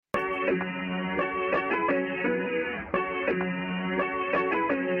This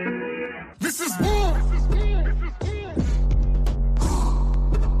is war.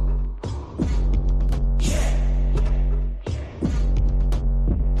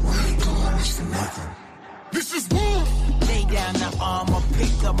 This is war. Lay down the armor,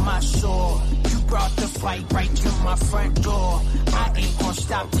 pick up my sword. You brought the fight right to my front door. I ain't gonna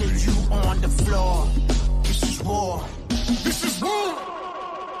stop till you on the floor. This is war. This is war.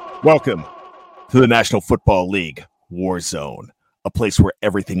 Welcome to the National Football League War Zone, a place where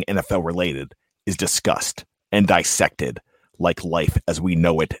everything NFL related is discussed and dissected like life as we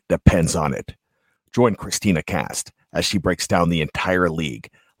know it depends on it. Join Christina Cast as she breaks down the entire league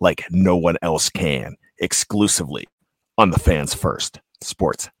like no one else can, exclusively on the Fans First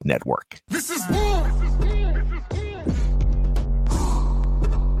Sports Network. This is war.